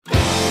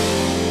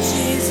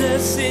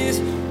Jesus is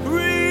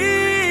real.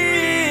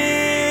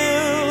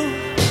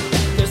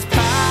 There's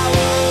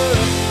power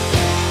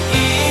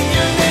in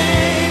your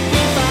name. We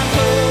find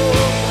hope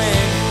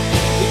when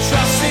we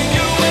trust in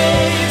your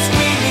ways.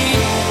 We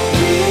need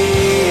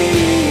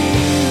real.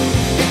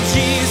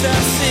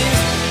 Jesus is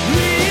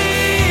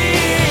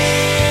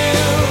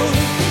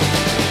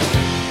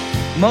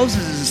real.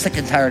 Moses is sick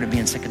and tired of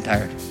being sick and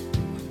tired.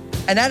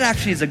 And that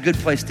actually is a good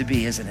place to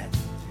be, isn't it?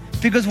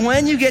 Because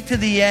when you get to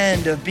the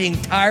end of being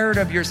tired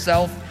of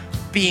yourself,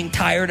 being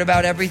tired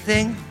about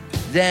everything,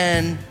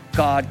 then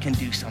God can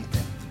do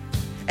something.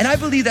 And I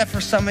believe that for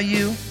some of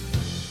you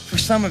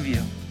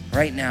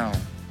right now,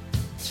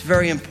 it's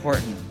very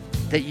important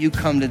that you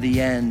come to the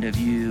end of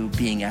you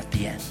being at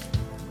the end.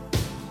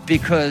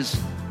 Because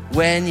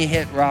when you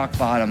hit rock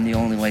bottom, the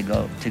only way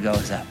to go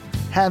is up.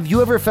 Have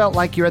you ever felt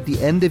like you're at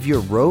the end of your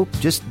rope,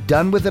 just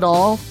done with it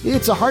all?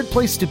 It's a hard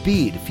place to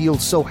be, to feel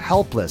so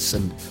helpless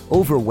and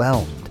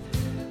overwhelmed.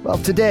 Well,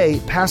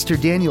 today, Pastor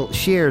Daniel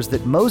shares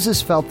that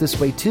Moses felt this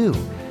way too.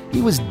 He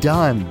was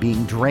done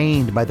being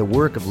drained by the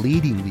work of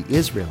leading the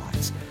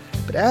Israelites.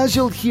 But as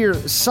you'll hear,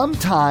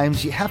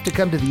 sometimes you have to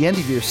come to the end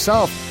of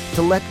yourself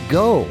to let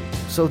go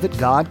so that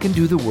God can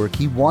do the work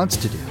He wants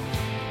to do.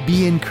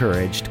 Be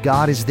encouraged.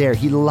 God is there.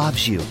 He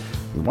loves you.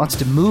 He wants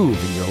to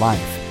move in your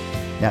life.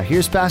 Now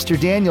here's Pastor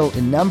Daniel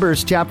in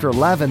Numbers chapter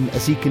 11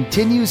 as he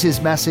continues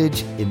his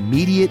message,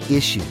 Immediate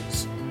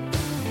Issues.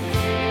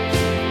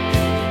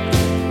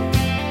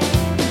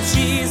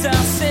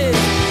 Jesus is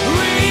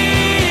real.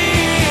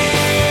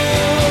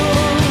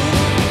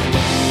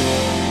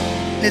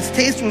 Its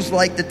taste was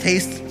like the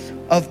taste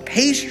of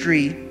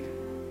pastry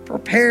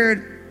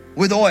prepared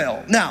with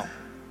oil. Now,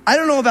 I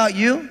don't know about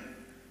you,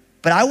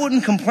 but I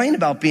wouldn't complain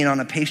about being on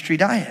a pastry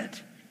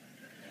diet.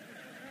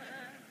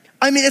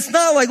 I mean, it's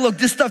not like, look,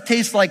 this stuff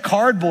tastes like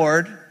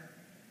cardboard.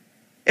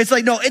 It's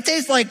like, no, it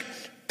tastes like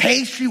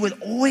pastry with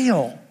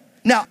oil.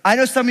 Now, I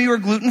know some of you are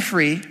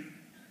gluten-free.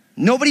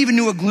 Nobody even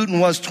knew what gluten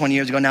was 20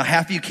 years ago. Now,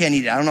 half of you can't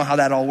eat it. I don't know how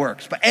that all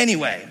works. But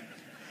anyway,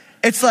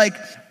 it's like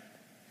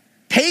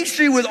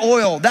pastry with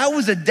oil. That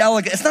was a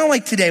delicate. It's not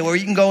like today where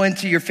you can go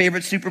into your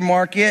favorite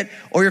supermarket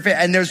or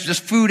and there's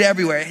just food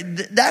everywhere.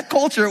 That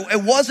culture,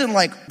 it wasn't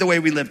like the way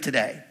we live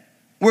today,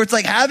 where it's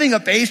like having a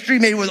pastry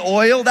made with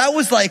oil. That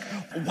was like,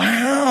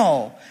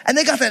 wow. And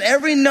they got that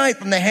every night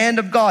from the hand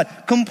of God.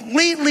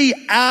 Completely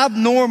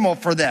abnormal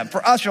for them.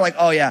 For us, you're like,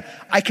 oh yeah,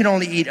 I can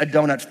only eat a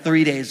donut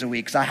 3 days a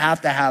week because I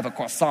have to have a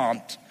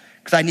croissant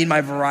because I need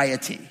my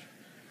variety.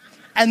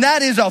 And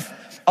that is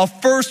a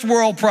first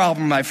world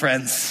problem, my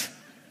friends.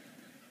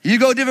 You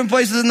go different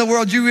places in the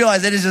world, you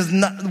realize it is just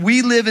not,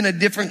 we live in a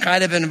different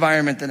kind of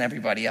environment than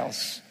everybody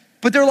else.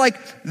 But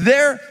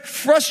they're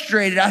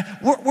frustrated.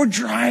 We're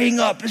drying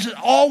up.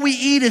 All we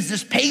eat is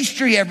this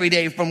pastry every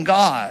day from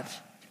God.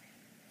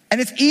 And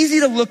it's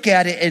easy to look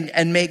at it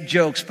and make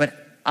jokes, but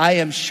I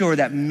am sure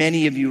that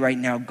many of you right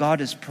now,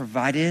 God has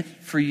provided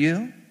for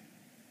you.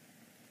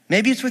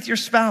 Maybe it's with your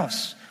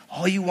spouse.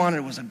 All you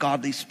wanted was a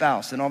godly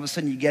spouse. And all of a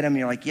sudden you get him and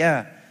you're like,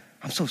 yeah,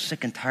 I'm so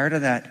sick and tired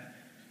of that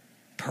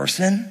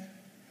person.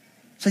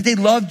 It's like they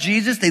love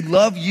Jesus. They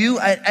love you.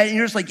 And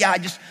you're just like, yeah,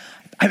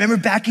 I remember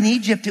back in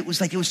Egypt, it was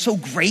so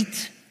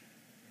great.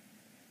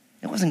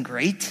 It wasn't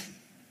great.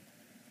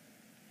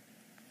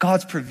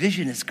 God's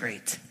provision is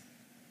great.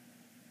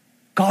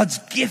 God's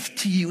gift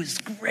to you is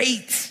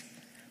great.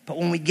 But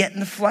when we get in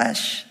the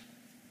flesh,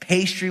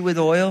 pastry with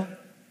oil,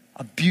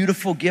 a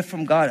beautiful gift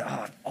from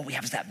God, all we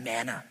have is that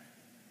manna.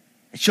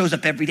 It shows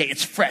up every day.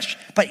 It's fresh.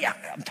 But yeah,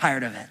 I'm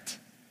tired of it.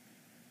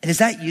 And is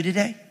that you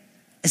today?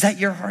 Is that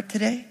your heart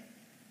today?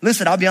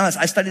 Listen, I'll be honest.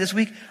 I studied this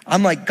week.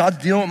 I'm like, God's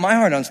dealing with my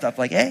heart on stuff.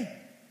 Like, hey,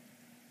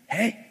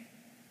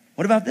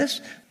 what about this?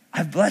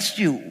 I've blessed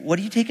you. What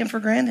are you taking for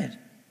granted?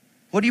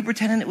 What are you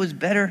pretending it was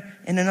better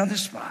in another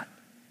spot,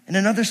 in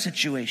another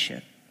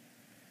situation?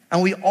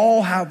 And we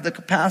all have the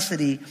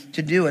capacity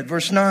to do it.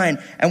 Verse 9,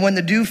 and when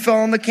the dew fell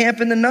on the camp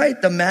in the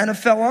night, the manna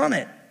fell on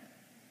it.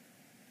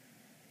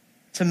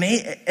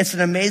 It's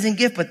an amazing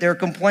gift, but they're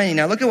complaining.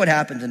 Now look at what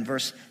happens in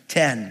verse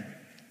 10.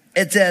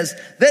 It says,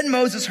 then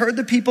Moses heard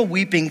the people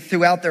weeping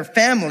throughout their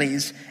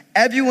families,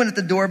 everyone at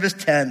the door of his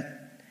tent.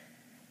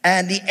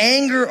 And the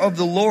anger of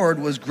the Lord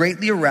was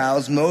greatly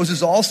aroused.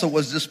 Moses also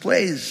was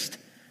displeased.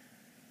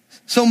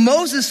 So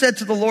Moses said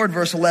to the Lord,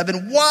 verse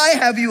 11, why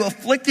have you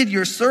afflicted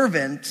your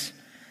servant?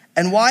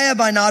 And why have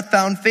I not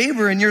found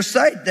favor in your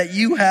sight that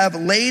you have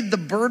laid the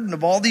burden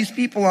of all these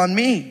people on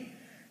me?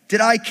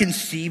 Did I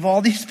conceive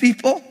all these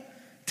people?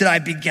 Did I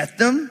beget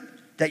them?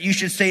 That you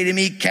should say to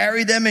me,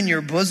 carry them in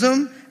your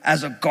bosom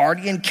as a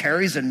guardian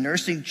carries a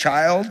nursing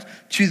child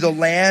to the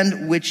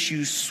land which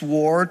you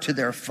swore to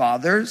their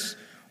fathers?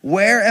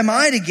 Where am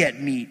I to get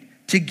meat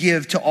to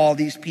give to all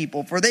these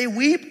people? For they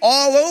weep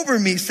all over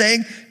me,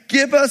 saying,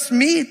 give us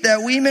meat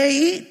that we may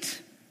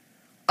eat.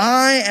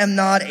 I am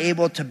not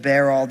able to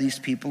bear all these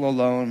people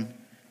alone,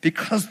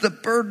 because the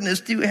burden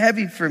is too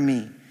heavy for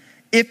me.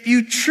 If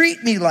you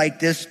treat me like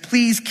this,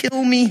 please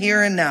kill me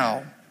here and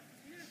now.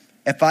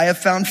 If I have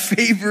found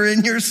favor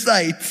in your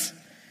sight,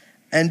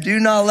 and do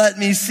not let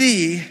me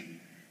see,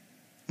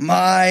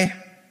 my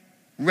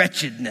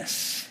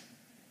wretchedness.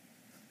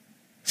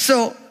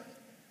 So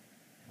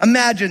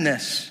imagine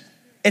this.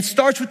 It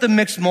starts with the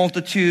mixed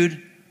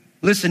multitude.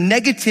 Listen,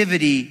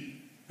 negativity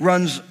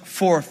runs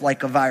forth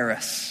like a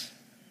virus.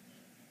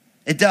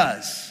 It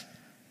does.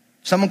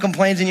 Someone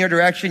complains in your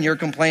direction, you're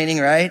complaining,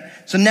 right?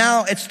 So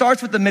now it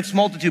starts with the mixed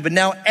multitude, but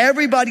now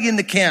everybody in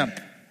the camp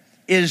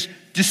is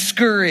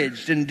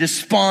discouraged and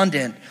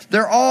despondent.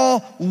 They're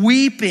all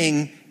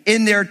weeping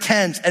in their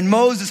tents, and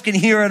Moses can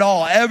hear it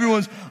all.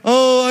 Everyone's,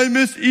 oh, I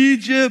miss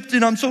Egypt,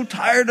 and I'm so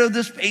tired of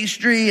this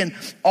pastry and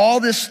all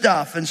this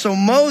stuff. And so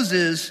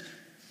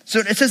so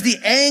it says the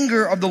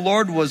anger of the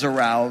Lord was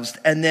aroused,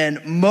 and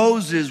then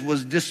Moses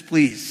was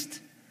displeased.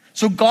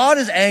 So God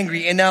is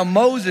angry, and now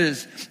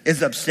Moses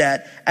is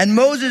upset. And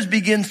Moses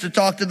begins to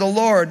talk to the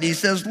Lord. And he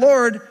says,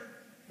 Lord,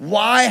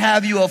 why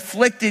have you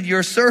afflicted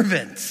your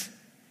servant?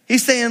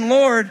 He's saying,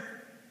 Lord,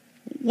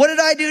 what did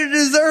I do to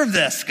deserve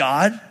this,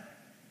 God?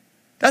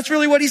 That's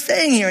really what he's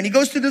saying here. And he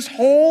goes through this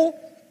whole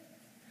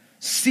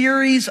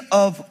series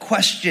of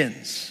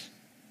questions.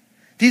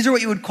 These are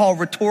what you would call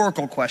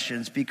rhetorical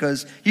questions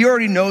because he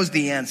already knows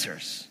the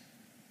answers.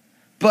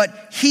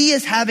 But he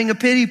is having a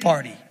pity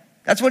party.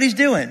 That's what he's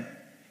doing.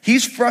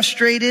 He's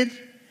frustrated.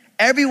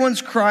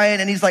 Everyone's crying.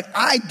 And he's like,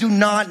 I do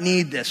not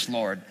need this,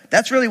 Lord.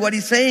 That's really what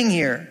he's saying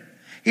here.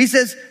 He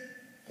says,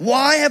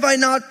 why have I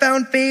not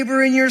found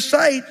favor in your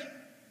sight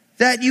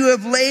that you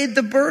have laid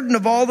the burden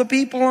of all the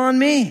people on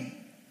me?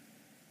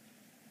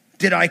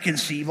 Did I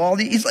conceive all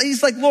these?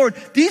 He's like, Lord,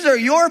 these are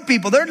your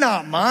people. They're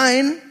not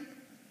mine.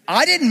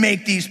 I didn't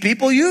make these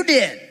people. You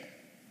did.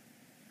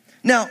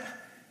 Now,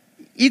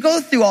 you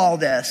go through all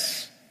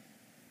this,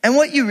 and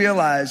what you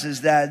realize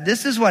is that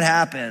this is what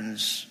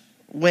happens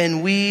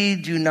when we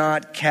do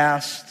not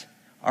cast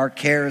our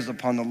cares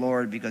upon the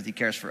Lord because he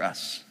cares for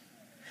us.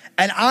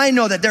 And I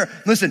know that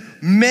listen,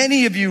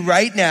 many of you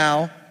right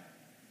now,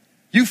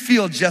 you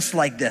feel just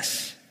like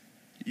this.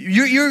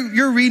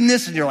 You're reading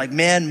this and you're like,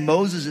 man,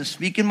 Moses is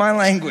speaking my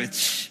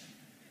language.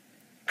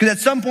 Because at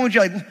some point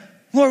you're like,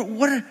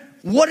 Lord,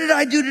 what did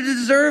I do to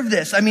deserve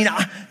this? I mean,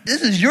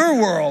 this is your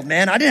world,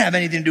 man. I didn't have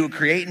anything to do with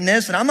creating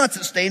this, and I'm not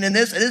sustaining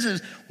this.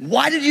 And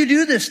why did you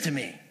do this to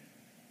me?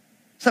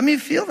 Some of you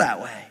feel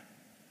that way.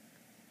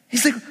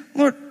 He's like,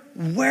 Lord,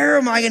 where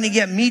am I going to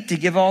get meat to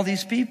give all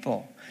these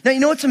people? Now, you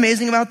know what's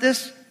amazing about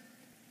this?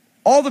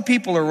 All the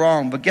people are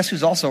wrong, but guess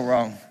who's also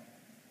wrong?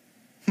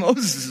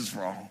 Moses is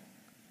wrong.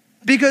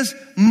 Because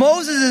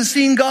Moses has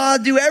seen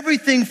God do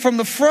everything from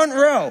the front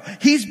row.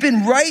 He's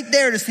been right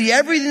there to see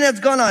everything that's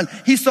gone on.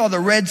 He saw the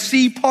Red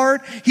Sea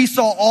part. He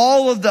saw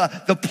all of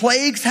the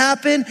plagues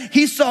happen.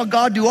 He saw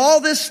God do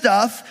all this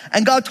stuff.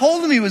 And God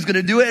told him he was going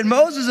to do it. And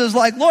Moses is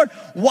like, Lord,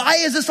 why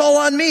is this all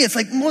on me? It's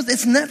like, Moses,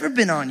 it's never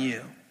been on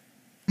you.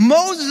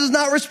 Moses is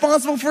not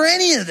responsible for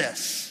any of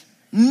this.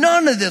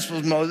 None of this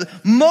was Moses.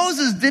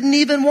 Moses didn't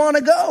even want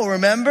to go,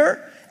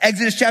 remember?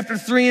 Exodus chapter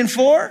 3 and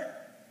 4.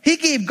 He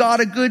gave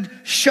God a good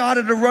shot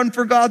at a run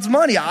for God's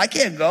money. I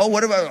can't go. Who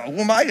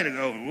am I going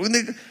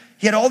to go?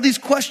 He had all these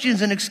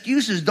questions and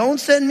excuses. Don't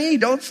send me.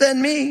 Don't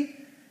send me.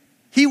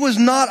 He was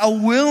not a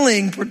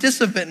willing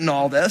participant in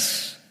all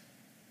this.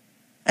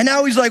 And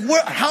now he's like,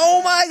 how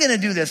am I going to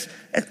do this?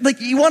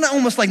 Like, you want to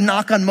almost like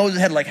knock on Moses'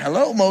 head like,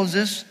 hello,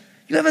 Moses.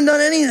 You haven't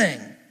done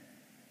anything.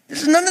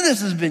 None of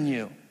this has been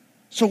you.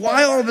 So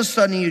why all of a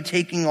sudden are you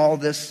taking all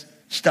this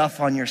stuff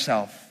on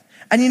yourself?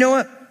 And you know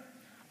what?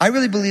 I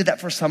really believe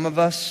that for some of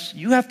us,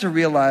 you have to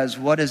realize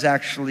what is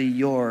actually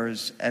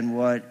yours and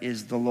what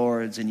is the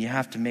Lord's, and you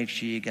have to make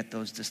sure you get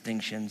those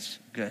distinctions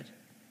good.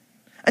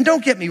 And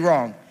don't get me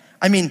wrong.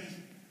 I mean,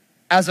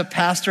 as a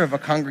pastor of a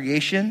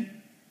congregation,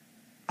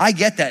 I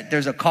get that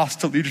there's a cost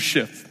to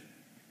leadership.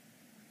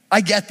 I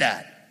get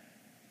that.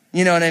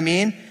 You know what I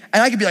mean?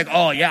 And I could be like,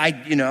 oh yeah,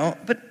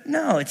 but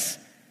no,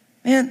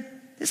 man,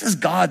 this is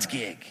God's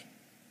gig.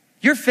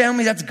 Your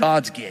family, that's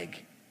God's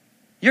gig.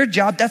 Your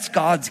job, that's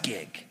God's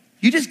gig.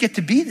 You just get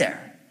to be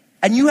there.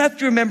 And you have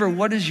to remember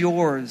what is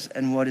yours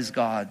and what is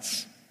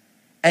God's.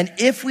 And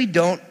if we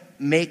don't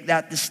make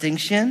that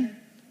distinction,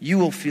 you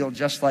will feel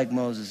just like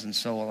Moses, and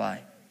so will I.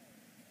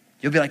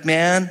 You'll be like,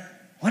 man,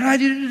 what did I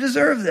do to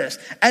deserve this?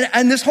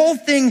 And this whole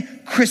thing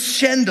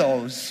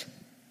crescendos.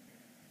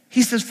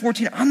 He says,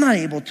 14, I'm not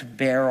able to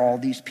bear all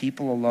these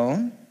people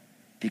alone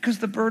because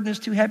the burden is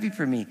too heavy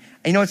for me.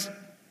 And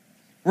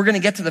we're going to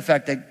get to the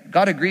fact that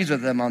God agrees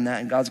with them on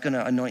that, and God's going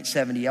to anoint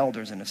 70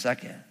 elders in a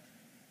second.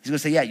 He's going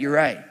to say, yeah, you're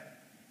right.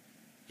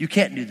 You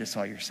can't do this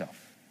all yourself.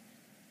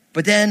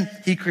 But then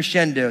he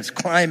crescendos,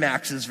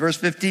 climaxes, verse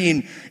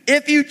 15.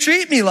 If you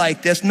treat me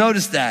like this,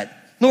 notice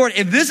that. Lord,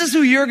 if this is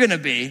who you're going to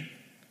be,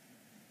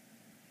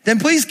 then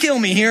please kill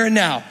me here and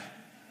now.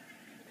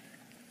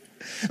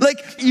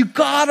 Like, you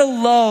got to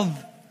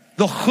love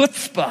the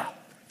chutzpah,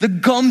 the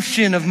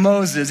gumption of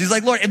Moses. He's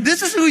like, Lord, if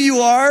this is who you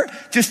are,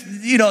 just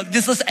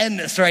let's end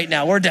this right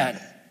now. We're done.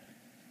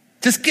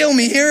 Just kill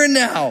me here and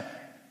now.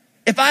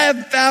 If I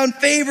have found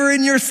favor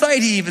in your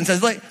sight, he even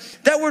says, like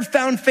that word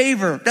found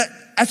favor,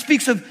 that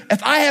speaks of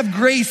if I have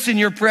grace in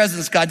your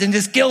presence, God, then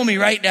just kill me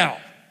right now.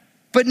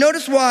 But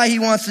notice why he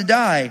wants to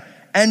die.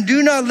 And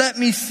do not let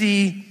me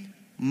see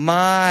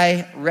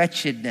my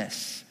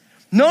wretchedness.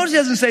 Notice he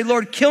doesn't say,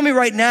 Lord, kill me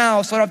right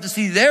now so I don't have to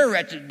see their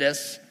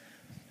wretchedness.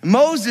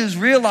 Moses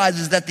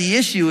realizes that the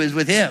issue is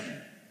with him.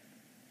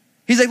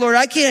 He's like, Lord,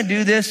 I can't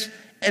do this.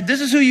 If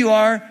this is who you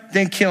are,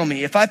 then kill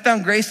me. If I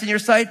found grace in your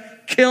sight,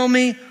 kill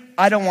me.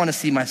 I don't want to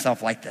see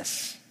myself like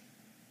this.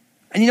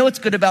 And you know what's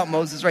good about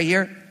Moses right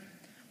here?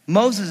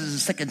 Moses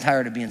is sick and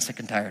tired of being sick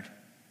and tired.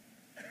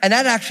 And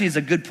that actually is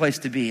a good place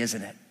to be,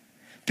 isn't it?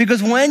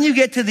 Because when you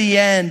get to the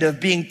end of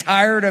being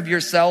tired of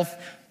yourself,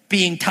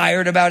 being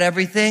tired about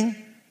everything,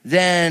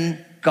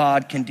 then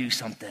God can do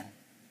something.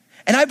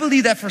 And I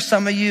believe that for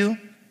some of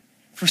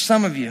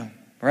you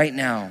right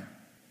now,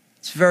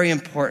 it's very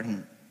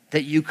important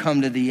that you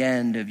come to the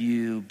end of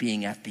you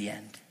being at the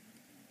end.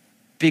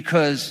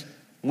 Because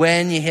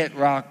when you hit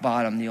rock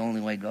bottom, the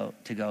only way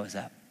to go is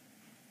up.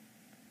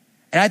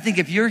 And I think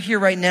if you're here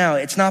right now,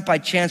 it's not by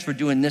chance we're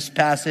doing this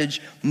passage.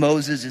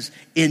 Moses is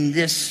in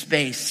this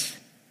space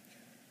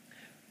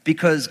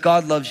because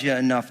God loves you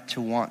enough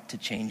to want to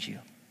change you.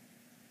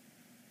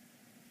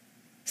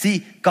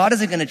 See, God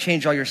isn't going to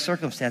change all your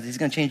circumstances. He's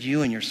going to change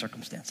you and your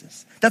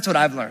circumstances. That's what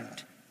I've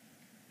learned.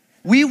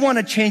 We want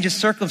to change his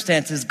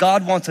circumstances.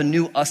 God wants a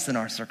new us in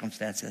our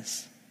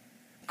circumstances.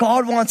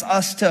 God wants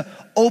us to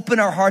open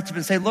our hearts up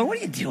and say, Lord, what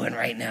are you doing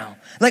right now?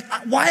 Like,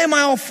 why am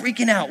I all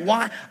freaking out?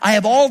 Why? I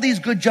have all these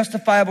good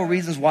justifiable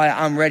reasons why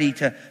I'm ready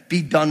to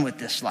be done with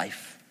this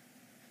life.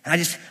 And I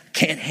just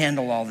can't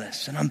handle all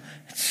this. And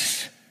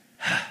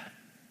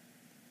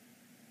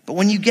but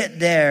when you get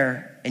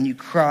there and you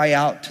cry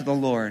out to the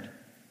Lord,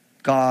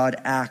 God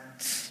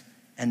acts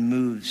and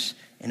moves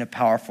in a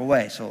powerful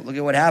way. So look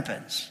at what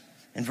happens.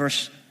 In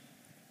verse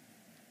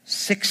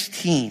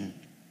 16,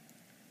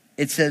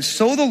 it says,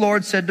 so the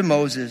Lord said to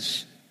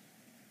Moses,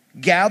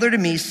 gather to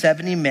me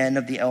 70 men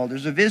of the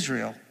elders of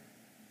Israel,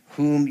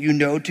 whom you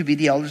know to be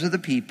the elders of the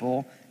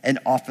people and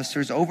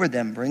officers over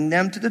them. Bring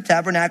them to the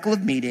tabernacle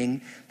of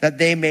meeting, that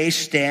they may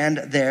stand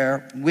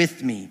there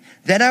with me.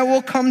 Then I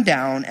will come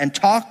down and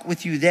talk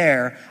with you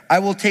there. I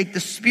will take the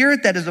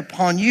spirit that is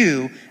upon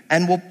you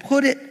and will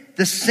put it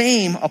the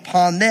same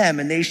upon them,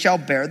 and they shall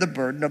bear the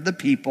burden of the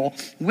people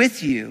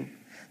with you,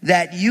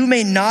 that you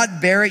may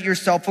not bear it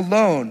yourself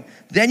alone.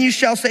 Then you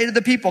shall say to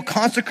the people,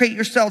 consecrate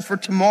yourselves for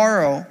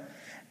tomorrow,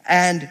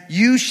 and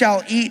you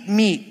shall eat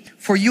meat.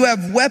 For you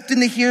have wept in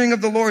the hearing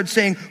of the Lord,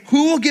 saying,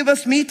 who will give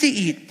us meat to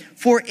eat?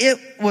 For it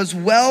was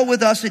well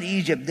with us in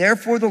Egypt.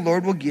 Therefore the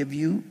Lord will give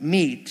you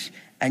meat,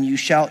 and you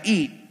shall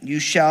eat. You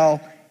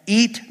shall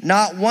eat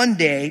not 1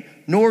 day,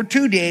 nor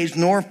 2 days,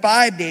 nor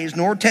 5 days,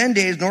 nor 10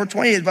 days, nor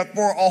 20 days, but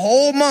for a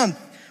whole month,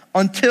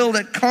 until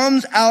it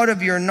comes out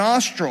of your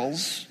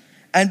nostrils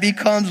and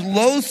becomes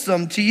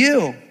loathsome to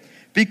you.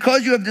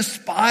 Because you have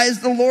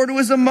despised the Lord who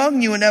is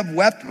among you and have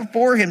wept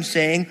before him,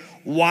 saying,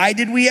 why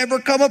did we ever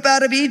come up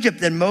out of Egypt?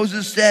 Then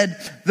Moses said,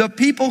 the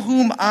people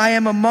whom I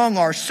am among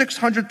are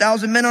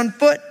 600,000 men on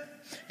foot.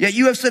 Yet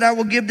you have said, I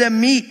will give them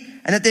meat,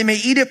 and that they may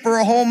eat it for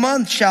a whole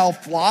month. Shall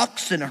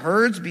flocks and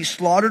herds be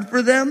slaughtered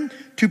for them,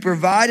 to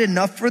provide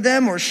enough for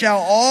them? Or shall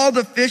all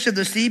the fish of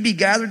the sea be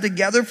gathered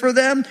together for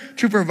them,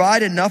 to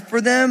provide enough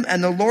for them?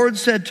 And the Lord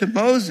said to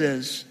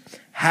Moses,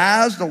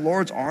 has the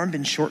Lord's arm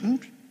been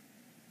shortened?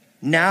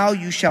 Now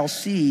you shall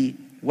see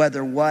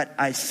whether what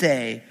I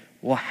say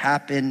will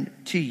happen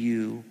to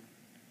you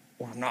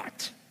or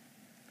not.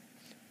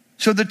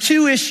 So the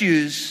two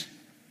issues,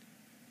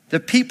 the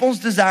people's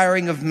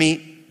desiring of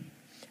meat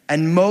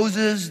and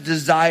Moses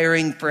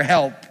desiring for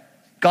help,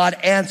 God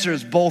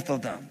answers both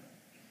of them.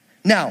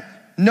 Now,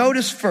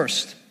 notice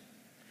first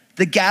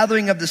the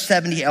gathering of the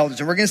 70 elders.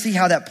 And we're going to see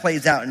how that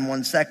plays out in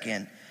 1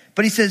 second.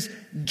 But he says,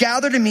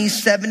 gather to me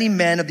 70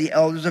 men of the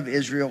elders of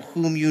Israel,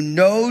 whom you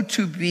know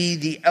to be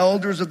the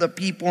elders of the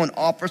people and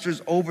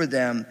officers over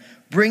them.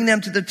 Bring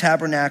them to the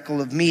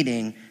tabernacle of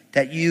meeting,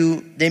 that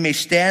they may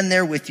stand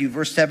there with you.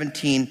 Verse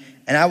 17,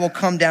 and I will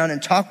come down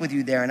and talk with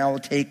you there, and I will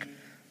take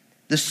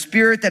the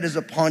spirit that is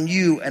upon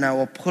you, and I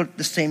will put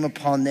the same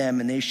upon them,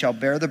 and they shall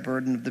bear the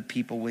burden of the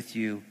people with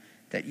you,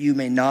 that you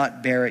may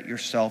not bear it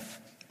yourself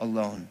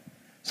alone.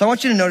 So I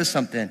want you to notice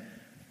something.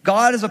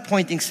 God is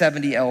appointing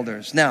 70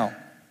 elders. Now,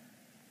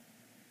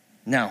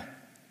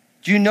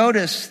 do you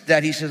notice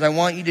that he says, I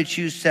want you to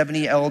choose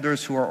 70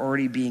 elders who are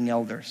already being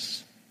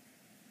elders?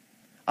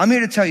 I'm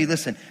here to tell you,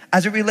 listen,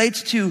 as it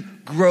relates to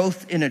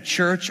growth in a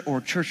church or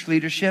church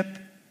leadership,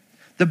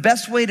 the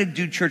best way to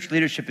do church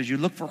leadership is you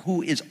look for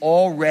who is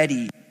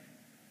already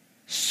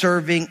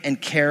serving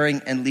and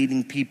caring and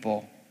leading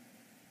people.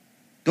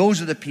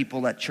 Those are the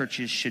people that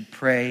churches should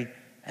pray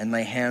and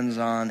lay hands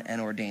on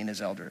and ordain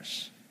as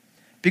elders.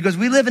 Because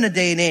we live in a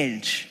day and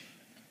age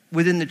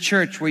within the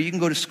church where you can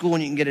go to school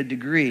and you can get a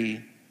degree,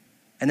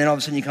 and then all of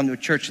a sudden you come to a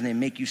church and they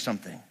make you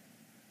something.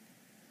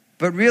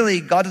 But really,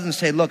 God doesn't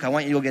say, look, I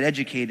want you to go get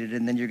educated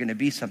and then you're going to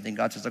be something.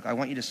 God says, look, I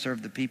want you to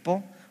serve the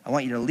people. I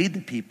want you to lead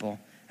the people.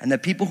 And the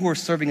people who are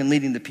serving and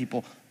leading the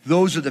people,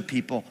 those are the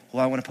people who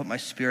I want to put my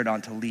spirit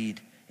on to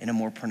lead in a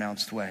more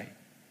pronounced way.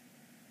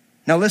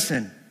 Now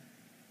listen,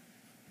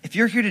 If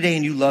you're here today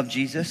and you love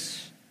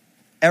Jesus,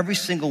 every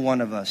single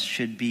one of us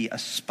should be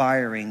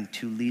aspiring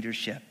to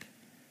leadership,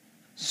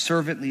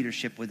 servant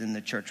leadership within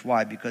the church.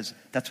 Why? Because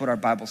that's what our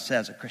Bible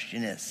says a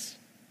Christian is.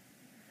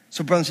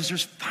 So brothers and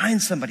sisters,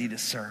 find somebody to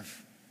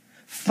serve.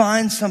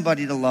 Find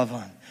somebody to love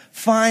on.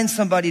 Find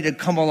somebody to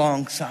come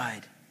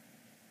alongside.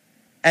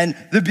 And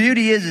the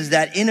beauty is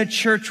that in a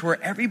church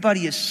where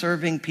everybody is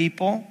serving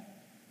people,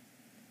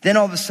 then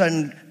all of a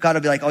sudden God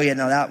will be like, oh yeah,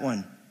 no, that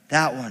one,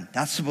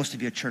 that's supposed to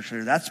be a church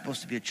leader. That's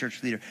supposed to be a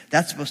church leader.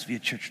 That's supposed to be a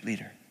church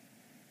leader.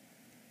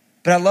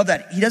 But I love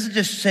that. He doesn't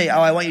just say,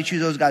 oh, I want you to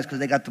choose those guys because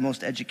they got the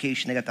most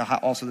education. They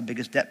got also the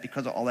biggest debt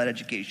because of all that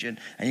education.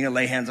 And you're going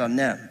to lay hands on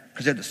them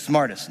because they're the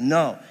smartest.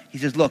 No. He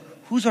says, look,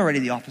 who's already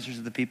the officers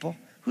of the people?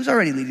 Who's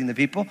already leading the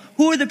people?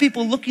 Who are the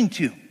people looking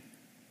to?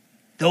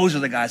 Those are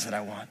the guys that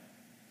I want.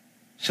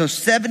 So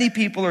 70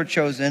 people are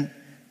chosen.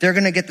 They're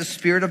going to get the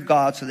Spirit of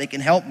God so they can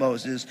help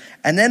Moses.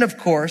 And then, of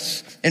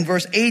course, in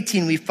verse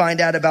 18, we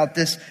find out about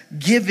this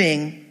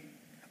giving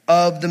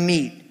of the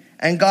meat.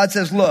 And God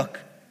says, look,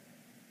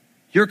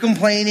 you're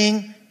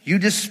complaining, you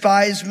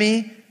despise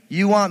me,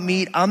 you want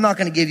meat. I'm not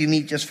going to give you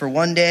meat just for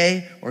 1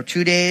 day or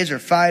 2 days or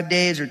 5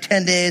 days or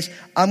 10 days.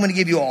 I'm going to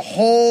give you a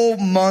whole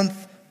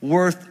month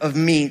worth of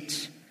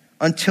meat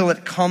until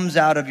it comes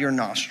out of your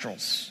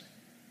nostrils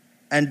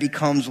and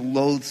becomes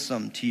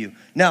loathsome to you.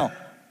 Now,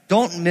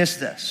 don't miss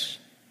this.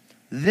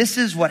 This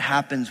is what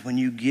happens when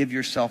you give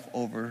yourself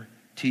over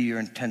to your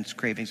intense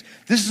cravings.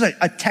 This is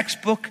a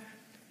textbook,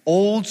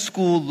 old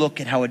school look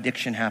at how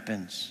addiction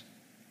happens.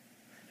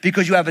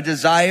 Because you have a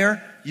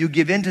desire, you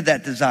give into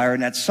that desire,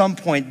 and at some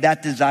point,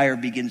 that desire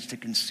begins to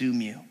consume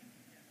you.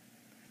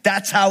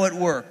 That's how it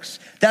works.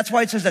 That's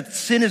why it says that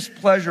sin is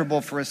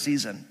pleasurable for a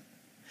season.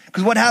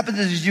 Because what happens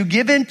is you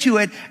give into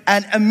it,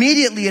 and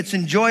immediately it's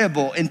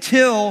enjoyable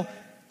until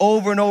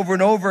over and over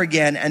and over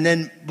again, and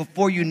then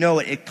before you know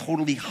it, it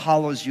totally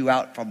hollows you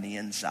out from the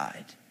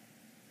inside.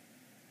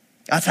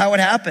 That's how it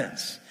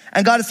happens.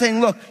 And God is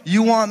saying, look,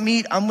 you want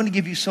meat? I'm going to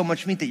give you so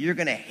much meat that you're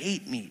going to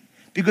hate meat.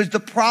 Because the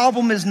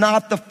problem is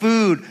not the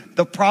food.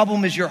 The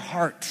problem is your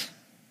heart.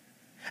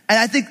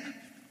 And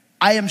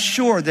I am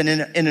sure that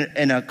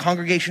in a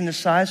congregation this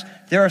size,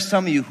 there are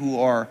some of you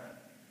who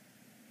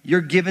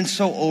you're given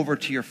so over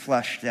to your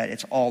flesh that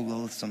it's all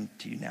loathsome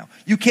to you now.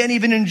 You can't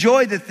even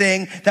enjoy the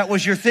thing that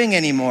was your thing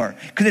anymore.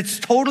 Because it's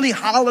totally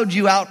hollowed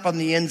you out from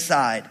the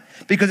inside.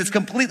 Because it's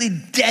completely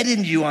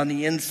deadened you on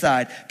the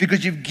inside.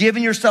 Because you've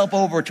given yourself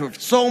over to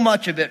so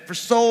much of it for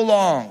so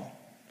long.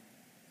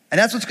 And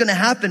that's what's going to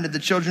happen to the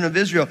children of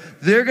Israel.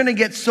 They're going to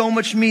get so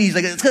much meat. He's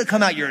like, it's going to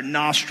come out your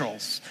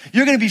nostrils.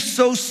 You're going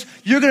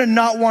to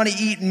not want to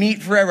eat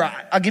meat forever.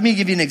 Give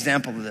you an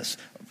example of this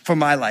from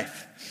my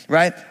life,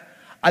 right?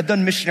 I've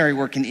done missionary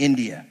work in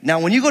India. Now,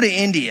 when you go to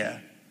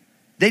India,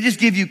 they just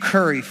give you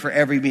curry for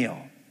every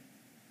meal.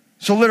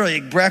 So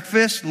literally,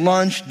 breakfast,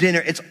 lunch,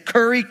 dinner, it's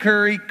curry,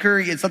 curry,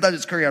 curry. And sometimes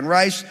it's curry on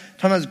rice,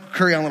 sometimes it's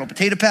curry on little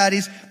potato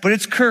patties, but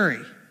it's curry.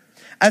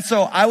 And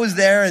so I was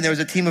there, and there was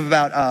a team of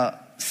about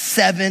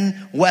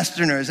 7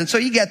 Westerners. And so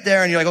you get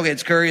there and you're like, okay,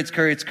 it's curry, it's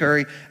curry, it's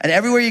curry. And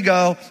everywhere you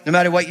go, no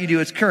matter what you do,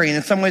 it's curry. And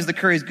in some ways the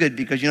curry is good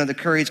because the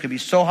curry is going to be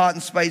so hot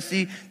and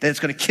spicy that it's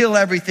going to kill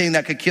everything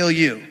that could kill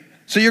you.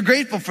 So you're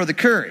grateful for the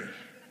curry,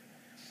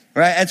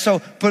 right? And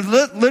so, but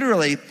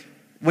literally,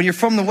 when you're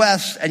from the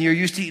West and you're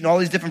used to eating all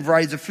these different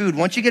varieties of food,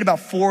 once you get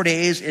about 4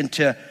 days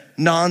into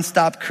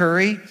nonstop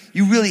curry,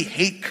 you really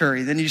hate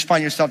curry. Then you just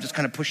find yourself just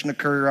kind of pushing the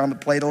curry around the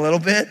plate a little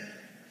bit.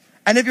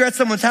 And if you're at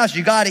someone's house,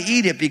 you got to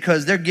eat it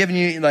because they're giving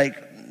you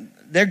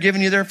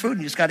their food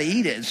and you just got to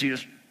eat it. And so you're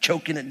just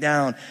choking it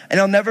down. And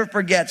I'll never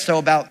forget. So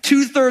about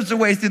 2/3 of the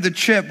way through the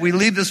trip, we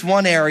leave this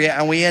one area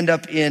and we end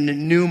up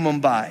in New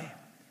Mumbai.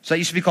 So it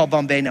used to be called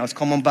Bombay. Now it's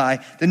called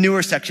Mumbai, the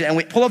newer section. And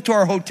we pull up to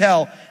our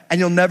hotel and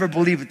you'll never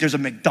believe it. There's a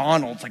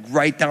McDonald's like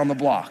right down the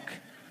block.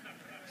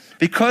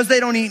 Because they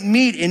don't eat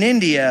meat in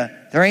India,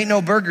 there ain't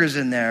no burgers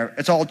in there.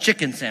 It's all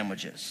chicken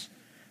sandwiches.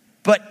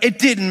 But it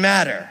didn't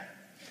matter.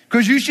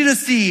 Because you should have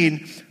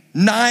seen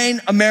 9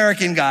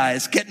 American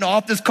guys getting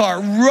off this car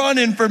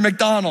running for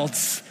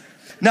McDonald's.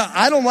 Now,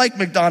 I don't like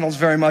McDonald's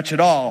very much at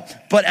all.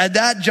 But at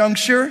that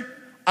juncture,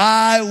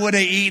 I would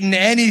have eaten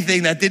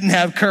anything that didn't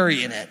have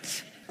curry in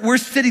it. We're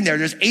sitting there.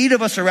 There's 8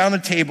 of us around the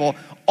table.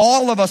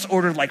 All of us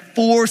ordered like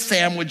 4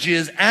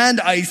 sandwiches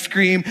and ice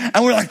cream.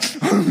 And we're like,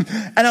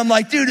 and I'm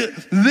like, dude,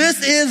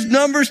 this is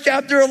Numbers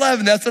chapter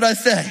 11. That's what I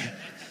say.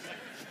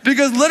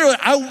 Because literally,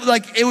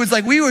 it was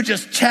like we were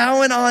just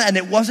chowing on, and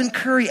it wasn't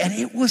curry, and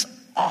it was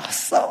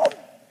awesome.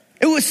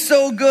 It was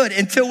so good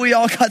until we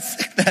all got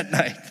sick that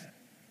night.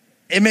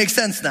 It makes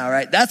sense now,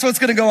 right? That's what's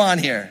going to go on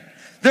here.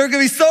 They're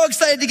going to be so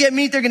excited to get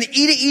meat, they're going to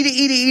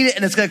eat it,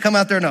 and it's going to come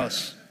out their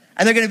nose.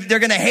 And they're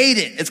going to hate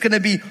it. It's going to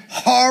be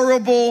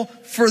horrible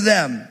for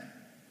them.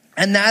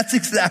 And that's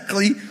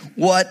exactly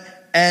what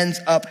ends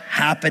up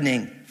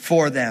happening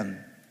for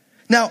them.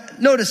 Now,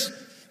 notice,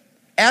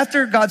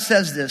 after God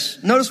says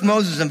this, notice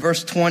Moses in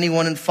verse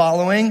 21 and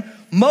following.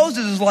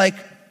 Moses is like,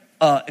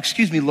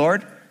 excuse me,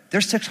 Lord,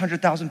 there's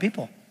 600,000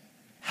 people.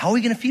 How are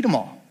we going to feed them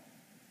all?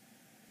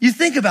 You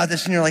think about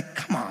this and you're like,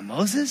 come on,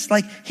 Moses.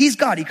 Like, he's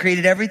God. He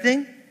created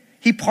everything.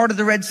 He parted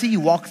the Red Sea.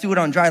 You walked through it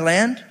on dry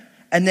land.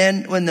 And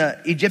then when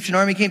the Egyptian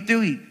army came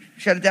through, he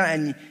shut it down.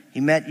 And he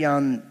met you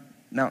on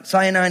Mount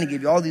Sinai. And he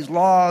gave you all these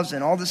laws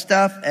and all this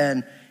stuff.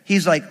 And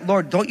he's like,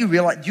 Lord, do you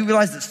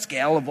realize the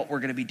scale of what we're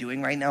going to be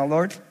doing right now,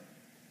 Lord?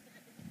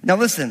 Now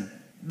listen,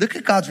 look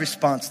at God's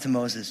response to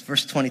Moses.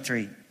 Verse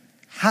 23.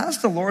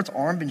 Has the Lord's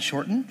arm been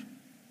shortened?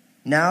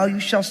 Now you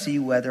shall see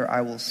whether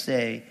I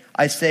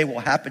say will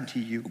happen to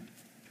you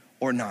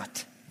or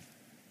not.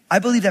 I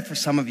believe that for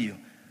some of you,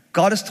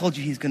 God has told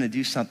you he's going to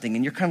do something,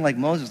 and you're kind of like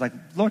Moses, like,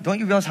 Lord, don't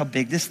you realize how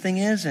big this thing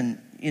is?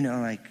 And,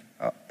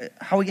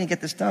 how are we going to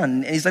get this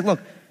done? And he's like, look,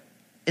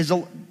 is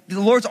the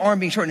Lord's arm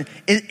being shortened?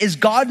 Is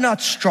God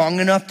not strong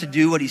enough to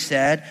do what he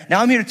said?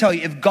 Now I'm here to tell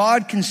you, if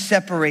God can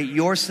separate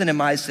your sin and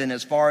my sin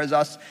as far as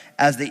us,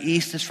 as the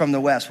east is from the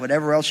west,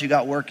 whatever else you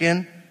got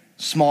working,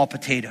 small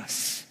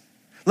potatoes.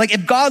 Like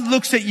if God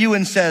looks at you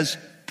and says,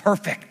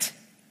 perfect,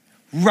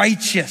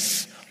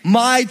 righteous,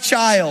 my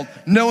child,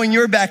 knowing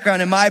your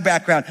background and my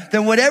background,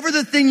 then whatever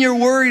the thing you're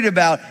worried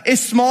about is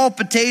small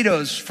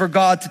potatoes for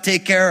God to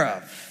take care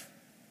of.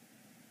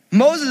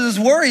 Moses is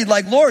worried,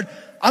 like, Lord,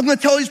 I'm going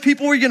to tell these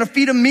people we're going to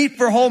feed them meat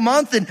for a whole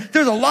month, and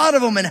there's a lot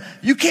of them, and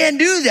you can't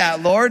do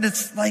that, Lord.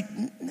 It's like,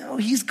 no,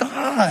 he's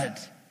God.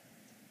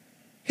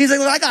 He's like,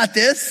 well, I got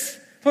this.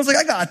 I was like,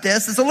 I got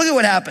this. And so look at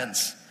what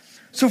happens.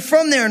 So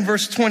from there in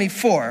verse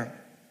 24,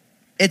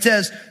 it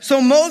says,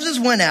 so Moses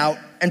went out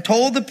and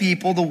told the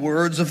people the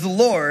words of the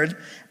Lord,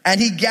 and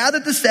he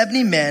gathered the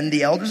 70 men,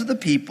 the elders of the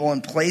people,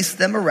 and placed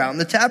them around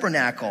the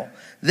tabernacle.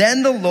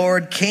 Then the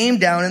Lord came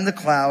down in the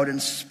cloud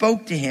and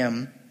spoke to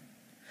him,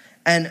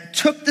 and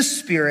took the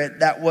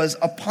spirit that was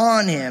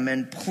upon him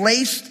and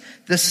placed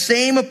the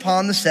same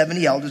upon the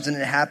 70 elders. And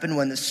it happened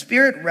when the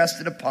spirit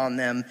rested upon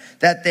them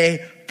that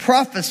they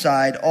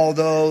prophesied,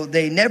 although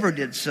they never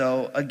did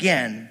so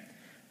again.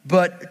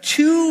 But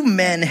 2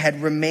 men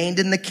had remained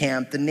in the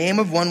camp. The name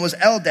of one was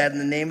Eldad,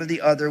 and the name of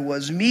the other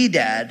was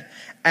Medad.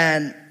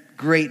 And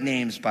great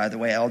names, by the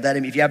way, Eldad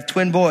and Medad. If you have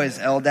twin boys,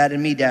 Eldad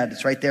and Medad,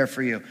 it's right there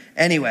for you.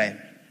 Anyway,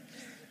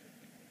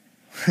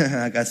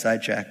 I got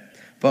sidetracked.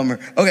 Bummer.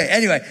 Okay,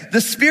 anyway, the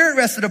Spirit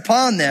rested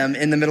upon them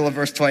in the middle of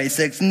verse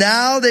 26.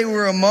 Now they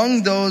were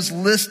among those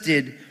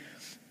listed,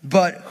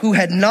 but who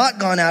had not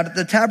gone out of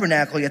the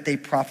tabernacle, yet they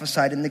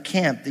prophesied in the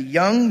camp. The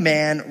young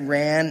man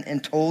ran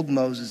and told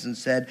Moses and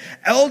said,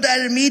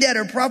 Eldad and Medad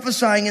are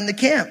prophesying in the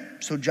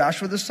camp. So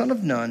Joshua the son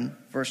of Nun,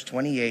 verse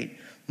 28,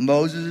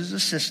 Moses'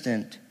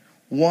 assistant,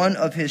 one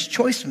of his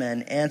choice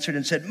men, answered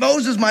and said,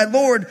 Moses, my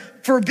Lord,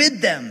 forbid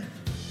them.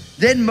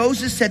 Then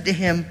Moses said to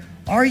him,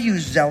 are you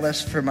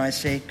zealous for my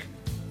sake?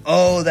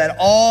 Oh, that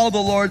all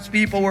the Lord's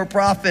people were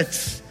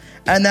prophets,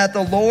 and that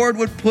the Lord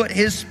would put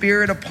his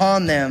spirit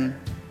upon them.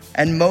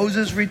 And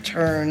Moses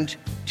returned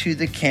to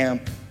the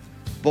camp,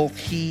 both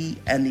he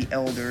and the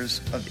elders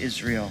of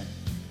Israel.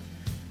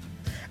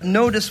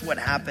 Notice what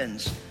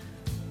happens.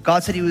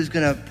 God said he was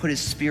going to put his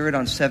spirit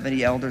on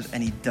 70 elders,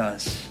 and he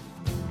does.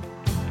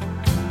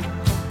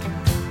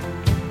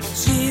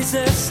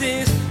 Jesus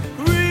is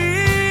real.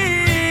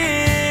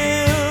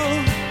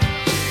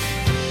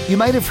 You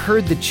might have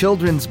heard the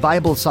children's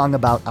Bible song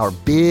about our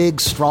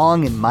big,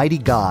 strong, and mighty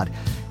God.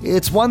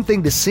 It's one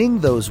thing to sing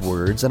those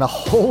words and a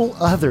whole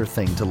other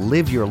thing to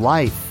live your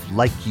life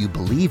like you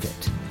believe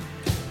it.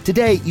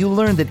 Today, you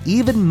learned that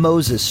even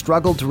Moses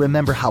struggled to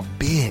remember how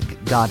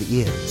big God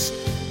is.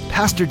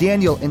 Pastor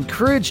Daniel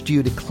encouraged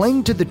you to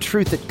cling to the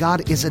truth that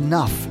God is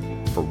enough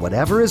for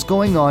whatever is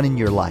going on in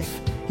your life.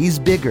 He's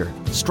bigger,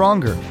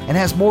 stronger, and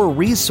has more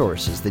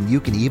resources than you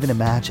can even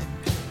imagine.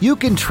 You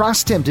can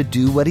trust him to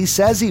do what he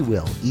says he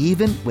will,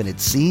 even when it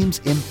seems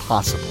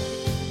impossible.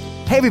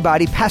 Hey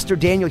everybody, Pastor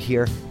Daniel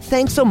here.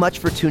 Thanks so much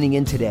for tuning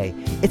in today.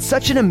 It's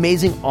such an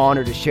amazing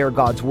honor to share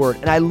God's Word,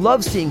 and I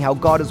love seeing how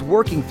God is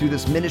working through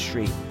this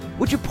ministry.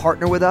 Would you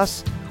partner with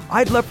us?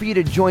 I'd love for you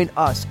to join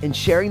us in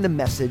sharing the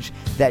message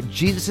that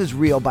Jesus is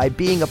real by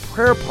being a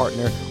prayer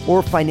partner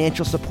or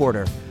financial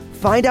supporter.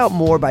 Find out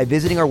more by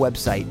visiting our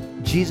website,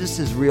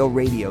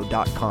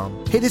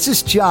 JesusIsRealRadio.com. Hey, this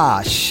is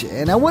Josh,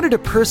 and I wanted to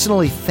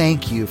personally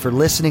thank you for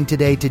listening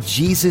today to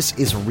Jesus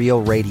is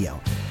Real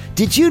Radio.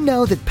 Did you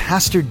know that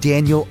Pastor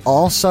Daniel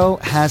also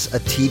has a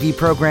TV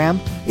program?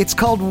 It's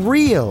called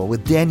Real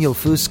with Daniel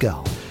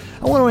Fusco.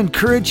 I want to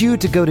encourage you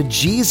to go to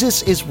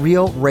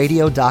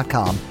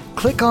JesusIsRealRadio.com,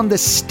 click on the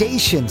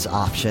Stations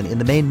option in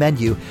the main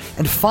menu,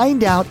 and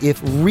find out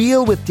if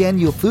Real with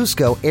Daniel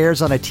Fusco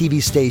airs on a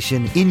TV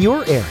station in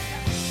your area.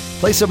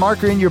 Place a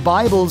marker in your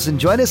Bibles and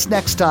join us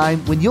next time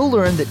when you'll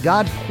learn that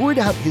God poured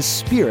out his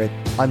Spirit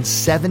on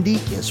 70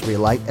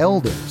 Israelite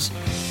elders.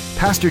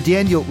 Pastor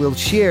Daniel will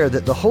share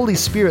that the Holy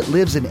Spirit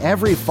lives in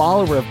every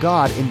follower of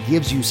God and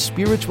gives you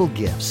spiritual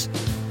gifts.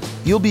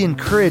 You'll be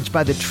encouraged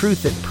by the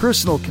truth that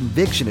personal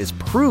conviction is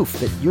proof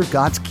that you're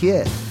God's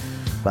kid.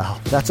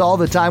 Well, that's all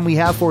the time we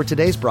have for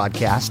today's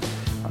broadcast.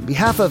 On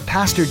behalf of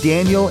Pastor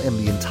Daniel and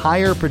the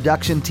entire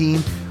production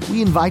team,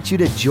 we invite you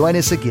to join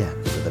us again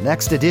for the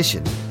next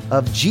edition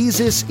of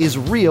Jesus is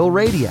Real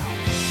Radio.